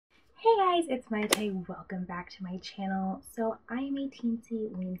Hey guys, it's Maite. Welcome back to my channel. So I'm a teensy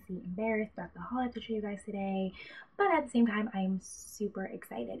weensy embarrassed about the haul I have to show you guys today, but at the same time I'm super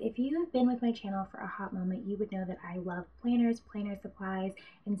excited. If you've been with my channel for a hot moment, you would know that I love planners, planner supplies,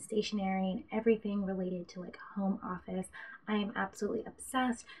 and stationery and everything related to like home office. I am absolutely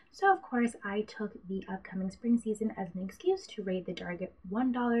obsessed. So of course I took the upcoming spring season as an excuse to raid the Target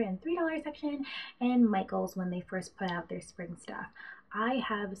 $1 and $3 section and Michael's when they first put out their spring stuff. I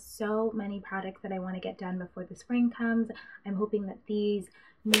have so many products that I want to get done before the spring comes. I'm hoping that these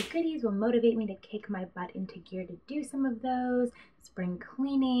new goodies will motivate me to kick my butt into gear to do some of those, spring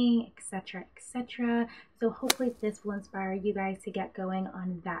cleaning, etc., etc. So hopefully this will inspire you guys to get going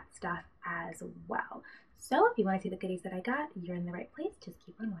on that stuff as well. So if you want to see the goodies that I got, you're in the right place. Just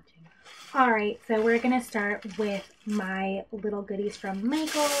keep on watching. Alright, so we're going to start with my little goodies from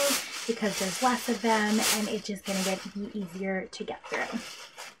Michael's because there's less of them and it's just going to get easier to get through.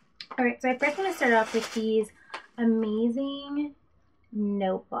 Alright, so I first want to start off with these amazing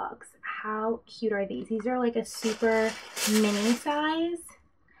notebooks. How cute are these? These are like a super mini size.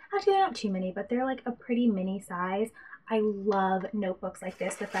 Actually, they're not too mini, but they're like a pretty mini size. I love notebooks like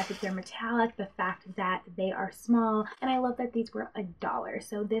this, the fact that they're metallic, the fact that they are small, and I love that these were $1.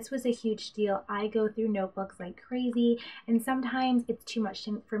 So this was a huge deal. I go through notebooks like crazy, and sometimes it's too much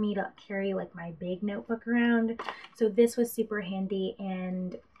for me to carry like my big notebook around. So this was super handy,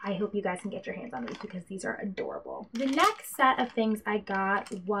 and I hope you guys can get your hands on these because these are adorable. The next set of things I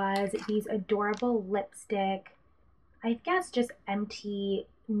got was these adorable lipstick, I guess just empty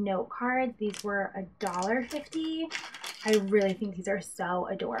note cards. These were $1.50. I really think these are so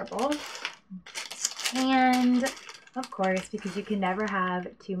adorable. And of course, because you can never have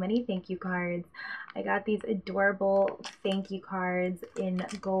too many thank you cards, I got these adorable thank you cards in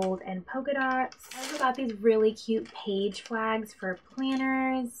gold and polka dots. I also got these really cute page flags for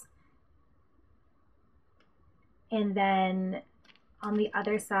planners. And then on the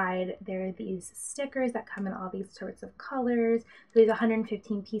other side, there are these stickers that come in all these sorts of colors. So there's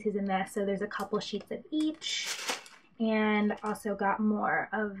 115 pieces in this, so there's a couple sheets of each. And also got more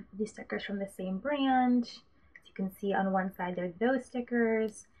of the stickers from the same brand. As you can see on one side, there are those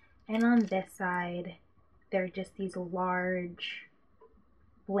stickers. And on this side, they're just these large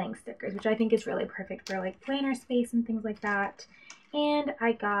blank stickers, which I think is really perfect for like planner space and things like that. And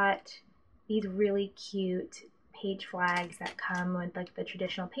I got these really cute page flags that come with like the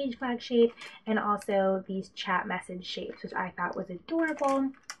traditional page flag shape and also these chat message shapes, which I thought was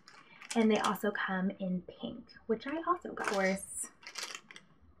adorable. And they also come in pink, which I also got. Of course,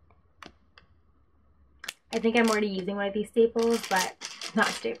 I think I'm already using one of these staples, but not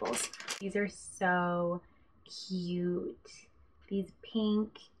staples. These are so cute. These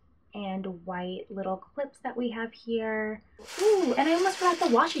pink and white little clips that we have here. Ooh, and I almost forgot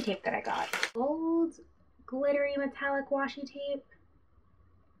the washi tape that I got. Gold glittery metallic washi tape.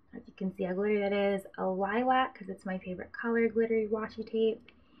 As you can see how glittery that is. A lilac, because it's my favorite color, glittery washi tape.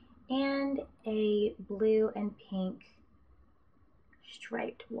 And a blue and pink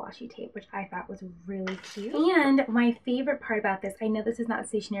striped washi tape, which I thought was really cute. And my favorite part about this, I know this is not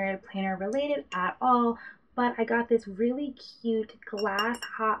stationery or planner related at all, but I got this really cute glass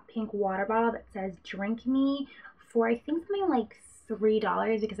hot pink water bottle that says drink me for I think something like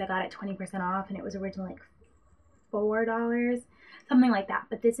 $3 because I got it 20% off and it was originally like $4, something like that.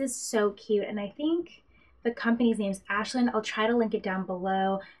 But this is so cute, and I think the company's name is Ashland. I'll try to link it down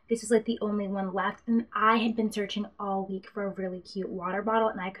below. This is like the only one left, and I had been searching all week for a really cute water bottle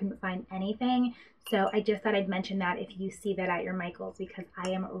and I couldn't find anything. So I just thought I'd mention that if you see that at your Michael's because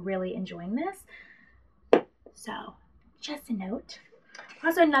I am really enjoying this. So just a note.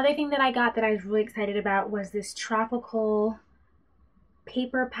 Also, another thing that I got that I was really excited about was this tropical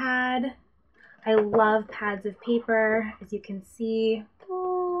paper pad. I love pads of paper, as you can see.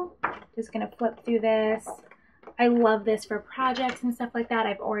 Ooh, just gonna flip through this. I love this for projects and stuff like that.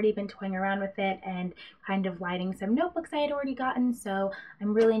 I've already been toying around with it and kind of lighting some notebooks I had already gotten, so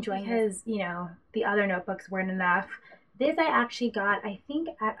I'm really enjoying it because, you know, the other notebooks weren't enough. This I actually got, I think,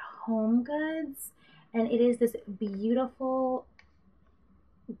 at Home Goods, and it is this beautiful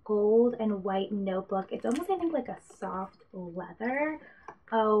gold and white notebook. It's almost, I think, like a soft leather.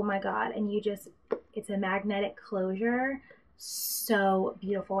 Oh my god, and you just, it's a magnetic closure. So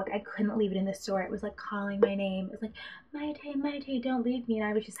beautiful. Like I couldn't leave it in the store. It was like calling my name. It was like, Maite, Maite, don't leave me. And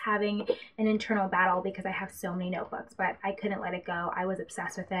I was just having an internal battle because I have so many notebooks, but I couldn't let it go. I was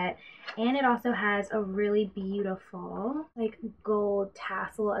obsessed with it. And it also has a really beautiful like gold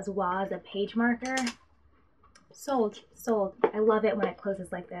tassel as well as a page marker. Sold, sold. I love it when it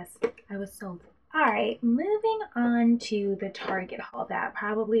closes like this. I was sold. All right, moving on to the Target haul that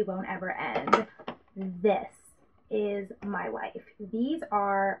probably won't ever end. This is my life. These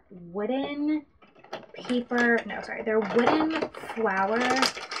are wooden paper, no, sorry, they're wooden flower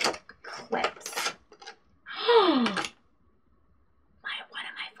clips. One of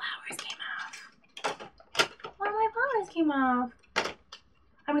my flowers came off. One of my flowers came off.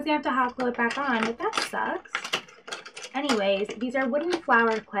 I'm just gonna have to hot glue it back on, but that sucks. Anyways, these are wooden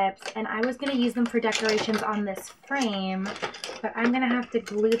flower clips, and I was gonna use them for decorations on this frame, but I'm gonna have to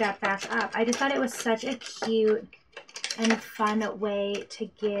glue that back up. I just thought it was such a cute and fun way to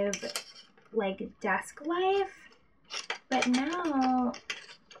give like desk life, but now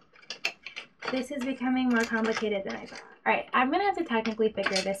this is becoming more complicated than I thought. All right, I'm gonna have to technically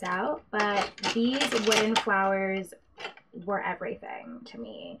figure this out, but these wooden flowers were everything to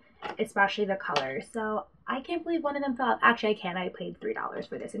me, especially the colors. So I can't believe one of them fell out. Actually, I can. I paid $3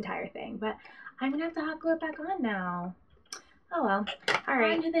 for this entire thing, but I'm gonna have to hot glue it back on now. Oh well. All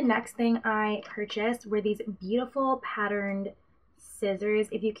right, on to the next thing I purchased were these beautiful patterned scissors.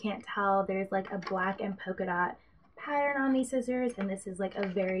 If you can't tell, there's like a black and polka dot pattern on these scissors, and this is like a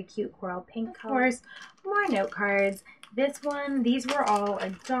very cute coral pink color. Of course, more note cards. These were all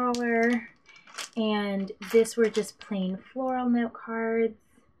 $1, and this were just plain floral note cards,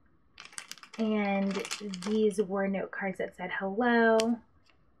 and these were note cards that said hello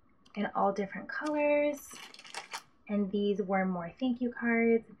in all different colors. And these were more thank you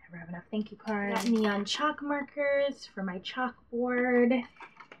cards. I never have enough thank you cards. Got neon chalk markers for my chalkboard.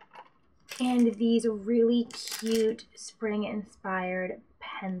 And these really cute spring-inspired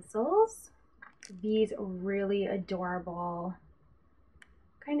pencils. These really adorable,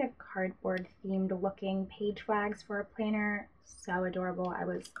 kind of cardboard themed looking page flags for a planner. So adorable. I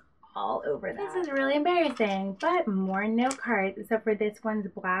was all over that. This is really embarrassing, but more note cards, except for this one's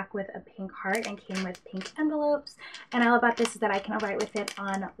black with a pink heart and came with pink envelopes. And all about this is that I can write with it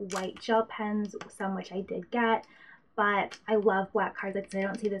on white gel pens, some which I did get, but I love black cards. I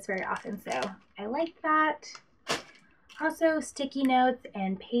don't see this very often, so I like that. Also, sticky notes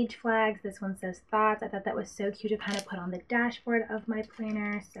and page flags. This one says thoughts. I thought that was so cute to kind of put on the dashboard of my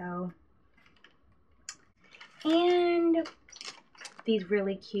planner. So, and these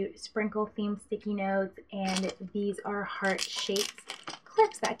really cute sprinkle themed sticky notes, and these are heart-shaped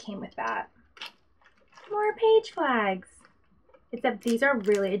clips that came with that. More page flags. Except these are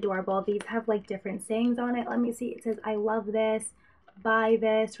really adorable. These have like different sayings on it. Let me see. It says, I love this, buy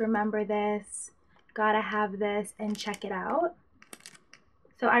this, remember this, gotta have this, and check it out.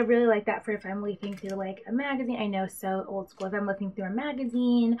 So I really like that for if I'm leafing through like a magazine. I know, so old school, if I'm looking through a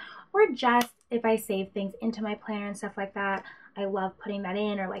magazine, or just if I save things into my planner and stuff like that. I love putting that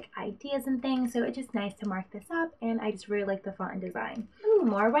in, or like ideas and things. So it's just nice to mark this up, and I just really like the font and design. Ooh,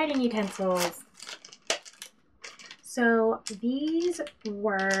 more writing utensils. So these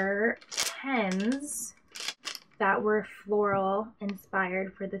were pens that were floral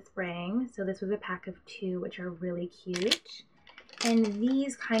inspired for the spring. So this was a pack of 2, which are really cute. And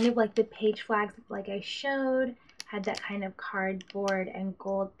these kind of like the page flags like I showed had that kind of cardboard and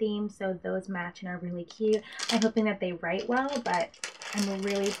gold theme, so those match and are really cute. I'm hoping that they write well, but I'm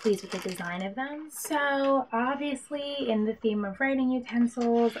really pleased with the design of them. So obviously in the theme of writing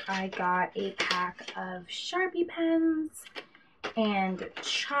utensils, I got a pack of Sharpie pens and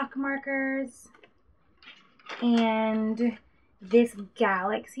chalk markers and this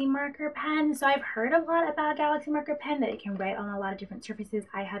Galaxy marker pen. So I've heard a lot about Galaxy marker pen, that it can write on a lot of different surfaces.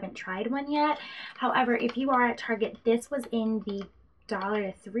 I haven't tried one yet. However, if you are at Target, this was in the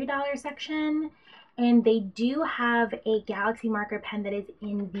 $1 to $3 section, and they do have a Galaxy marker pen that is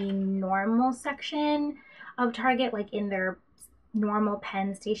in the normal section of Target, like in their normal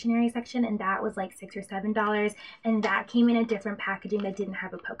pen stationery section, and that was like $6 or $7, and that came in a different packaging that didn't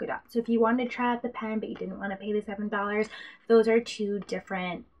have a polka dot. So if you wanted to try out the pen but you didn't want to pay the $7, those are 2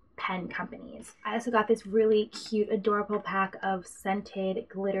 different pen companies. I also got this really cute, adorable pack of scented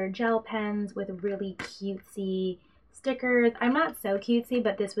glitter gel pens with really cutesy stickers. I'm not so cutesy,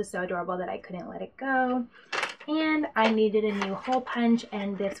 but this was so adorable that I couldn't let it go. And I needed a new hole punch,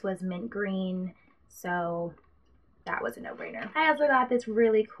 and this was mint green, so that was a no-brainer. I also got this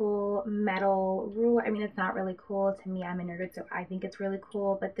really cool metal ruler. I mean, it's not really cool to me. I'm a nerd, so I think it's really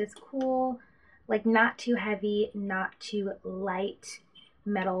cool. But this cool, like not too heavy, not too light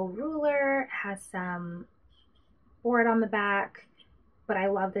metal ruler, has some board on the back, but I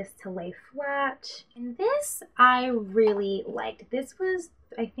love this to lay flat. And this I really liked. This was,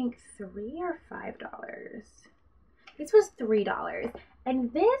 I think, $3 or $5. This was $3.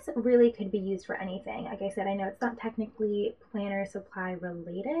 And this really could be used for anything. Like I said, I know it's not technically planner supply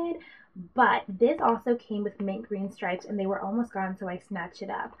related, but this also came with mint green stripes and they were almost gone, so I snatched it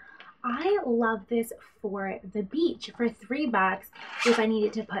up. I love this for the beach for $3 if I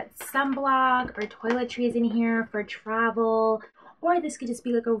needed to put sunblock or toiletries in here for travel, or this could just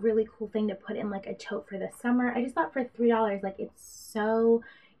be like a really cool thing to put in like a tote for the summer. I just thought for $3, like it's so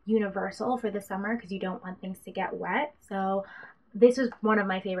universal for the summer because you don't want things to get wet. So this was one of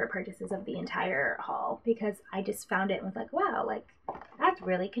my favorite purchases of the entire haul because I just found it and was like, wow, like that's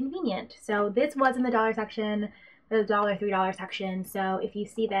really convenient. So this was in the dollar section, the $1, $3 section. So if you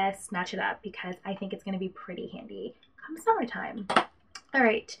see this, snatch it up because I think it's going to be pretty handy come summertime. All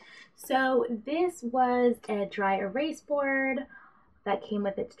right, so this was a dry erase board that came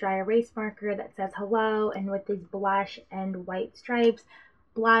with its dry erase marker that says hello and with these blush and white stripes.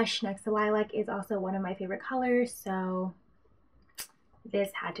 Blush next to lilac is also one of my favorite colors, so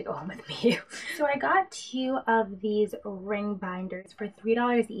this had to go home with me. So I got 2 of these ring binders for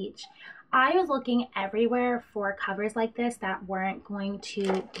 $3 each. I was looking everywhere for covers like this that weren't going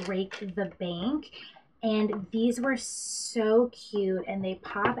to break the bank, and these were so cute and they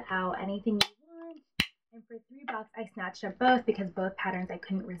pop out anything you want. And for $3 I snatched up both because both patterns I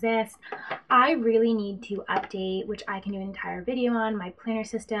couldn't resist. I really need to update, which I can do an entire video on, my planner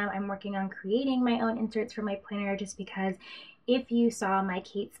system. I'm working on creating my own inserts for my planner just because if you saw my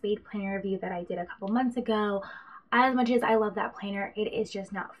Kate Spade planner review that I did a couple months ago, as much as I love that planner, it is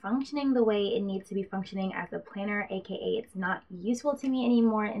just not functioning the way it needs to be functioning as a planner, aka it's not useful to me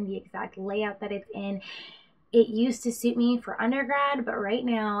anymore in the exact layout that it's in. It used to suit me for undergrad, but right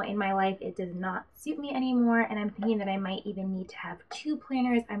now in my life, it does not suit me anymore. And I'm thinking that I might even need to have 2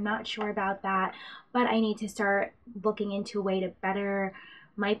 planners. I'm not sure about that, but I need to start looking into a way to better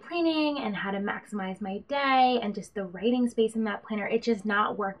my planning and how to maximize my day and just the writing space in that planner. It's just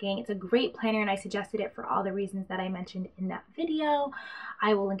not working. It's a great planner and I suggested it for all the reasons that I mentioned in that video.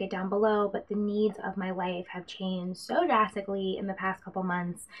 I will link it down below, but the needs of my life have changed so drastically in the past couple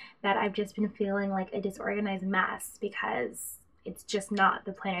months that I've just been feeling like a disorganized mess because it's just not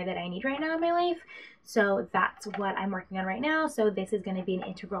the planner that I need right now in my life. So that's what I'm working on right now. So this is going to be an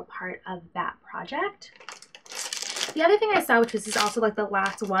integral part of that project. The other thing I saw, which was also like the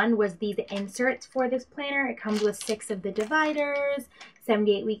last one, was these inserts for this planner. It comes with 6 of the dividers,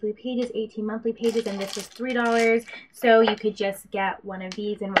 78 weekly pages, 18 monthly pages, and this was $3. So you could just get one of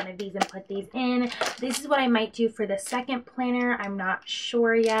these and one of these and put these in. This is what I might do for the second planner. I'm not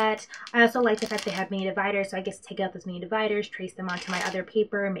sure yet. I also like the fact they have mini dividers, so I guess take out those mini dividers, trace them onto my other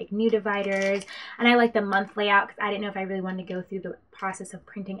paper, make new dividers. And I like the month layout because I didn't know if I really wanted to go through the process of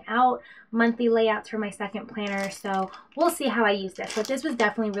printing out monthly layouts for my second planner. So we'll see how I use this. But this was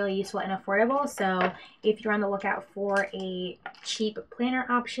definitely really useful and affordable. So if you're on the lookout for a cheap planner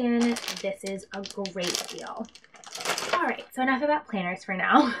option, this is a great deal. All right, so enough about planners for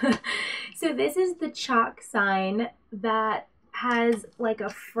now. So this is the chalk sign that has like a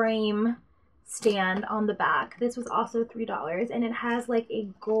frame stand on the back. This was also $3 and it has like a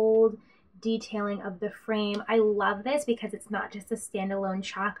gold detailing of the frame. I love this because it's not just a standalone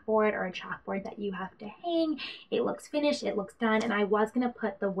chalkboard or a chalkboard that you have to hang. It looks finished, it looks done, and I was gonna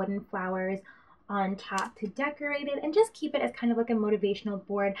put the wooden flowers on top to decorate it and just keep it as kind of like a motivational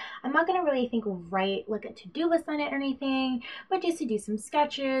board. I'm not gonna really write like a to-do list on it or anything, but just to do some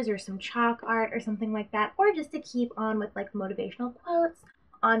sketches or some chalk art or something like that, or just to keep on with like motivational quotes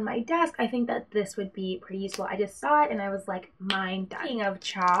on my desk. I think that this would be pretty useful. I just saw it and I was like, mine done. Speaking of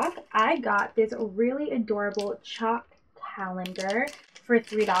chalk, I got this really adorable chalk calendar for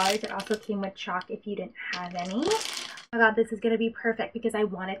 $3. It also came with chalk if you didn't have any. Oh my god, this is going to be perfect because I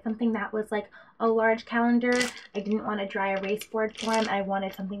wanted something that was like a large calendar. I didn't want a dry erase board form. I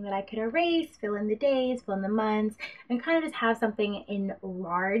wanted something that I could erase, fill in the days, fill in the months, and kind of just have something in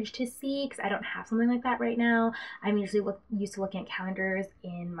large to see because I don't have something like that right now. I'm usually used to looking at calendars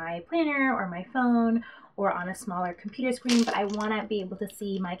in my planner or my phone or on a smaller computer screen, but I want to be able to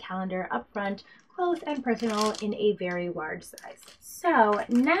see my calendar up front, close and personal in a very large size. So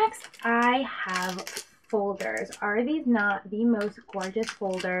next I have folders. Are these not the most gorgeous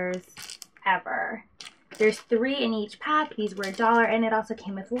folders ever? There's 3 in each pack. These were $1 and it also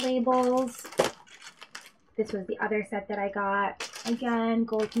came with labels. This was the other set that I got. Again,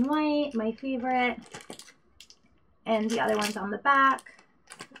 gold and white, my favorite. And the other one's on the back.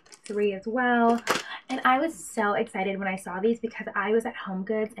 3 as well. And I was so excited when I saw these because I was at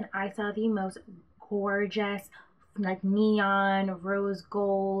HomeGoods and I saw the most gorgeous like neon rose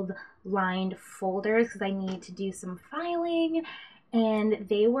gold lined folders because I need to do some filing and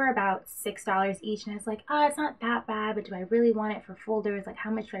they were about $6 each, and I was like, oh, it's not that bad, but do I really want it for folders? Like,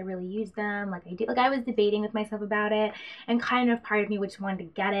 how much do I really use them? Like, I was debating with myself about it, and kind of part of me just wanted to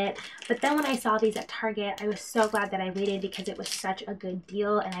get it. But then when I saw these at Target, I was so glad that I waited because it was such a good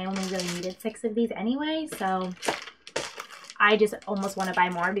deal, and I only really needed 6 of these anyway, so I just almost want to buy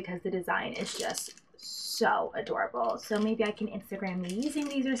more because the design is just so adorable. So maybe I can Instagram me using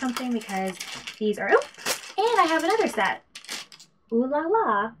these or something, because these are, oh, and I have another set. Ooh la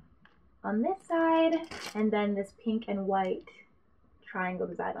la on this side, and then this pink and white triangle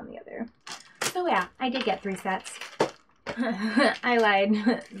design on the other. So yeah, I did get 3 sets. I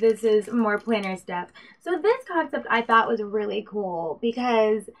lied. This is more planner stuff. So this concept I thought was really cool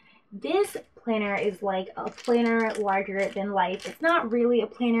because this planner is like a planner larger than life. It's not really a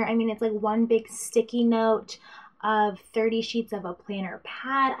planner. I mean, it's like one big sticky note of 30 sheets of a planner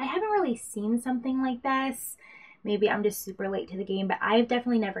pad. I haven't really seen something like this. Maybe I'm just super late to the game, but I've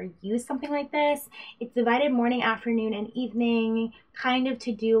definitely never used something like this. It's divided morning, afternoon, and evening, kind of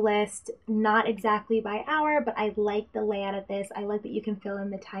to-do list, not exactly by hour, but I like the layout of this. I like that you can fill in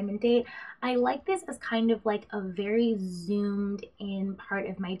the time and date. I like this as kind of like a very zoomed in part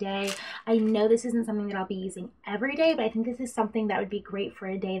of my day. I know this isn't something that I'll be using every day, but I think this is something that would be great for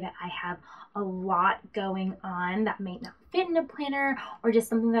a day that I have a lot going on that may not fit in a planner, or just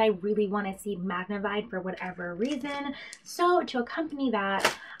something that I really want to see magnified for whatever reason. So to accompany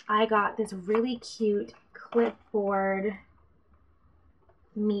that, I got this really cute clipboard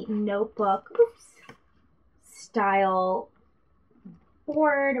meet notebook style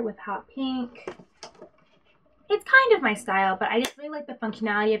board with hot pink. It's kind of my style, but I just really like the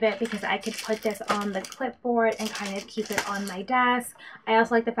functionality of it because I could put this on the clipboard and kind of keep it on my desk. I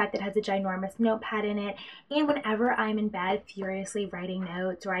also like the fact that it has a ginormous notepad in it, and whenever I'm in bed furiously writing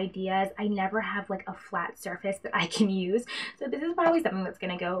notes or ideas, I never have like a flat surface that I can use. So this is probably something that's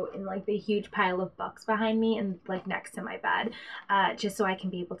gonna go in like the huge pile of books behind me and like next to my bed, just so I can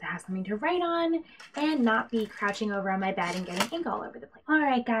be able to have something to write on and not be crouching over on my bed and getting ink all over the place. All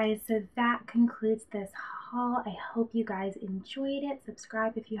right, guys, so that concludes this haul. I hope you guys enjoyed it.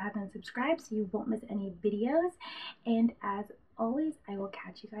 Subscribe if you haven't subscribed so you won't miss any videos. And as always, I will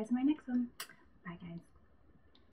catch you guys in my next one. Bye, guys.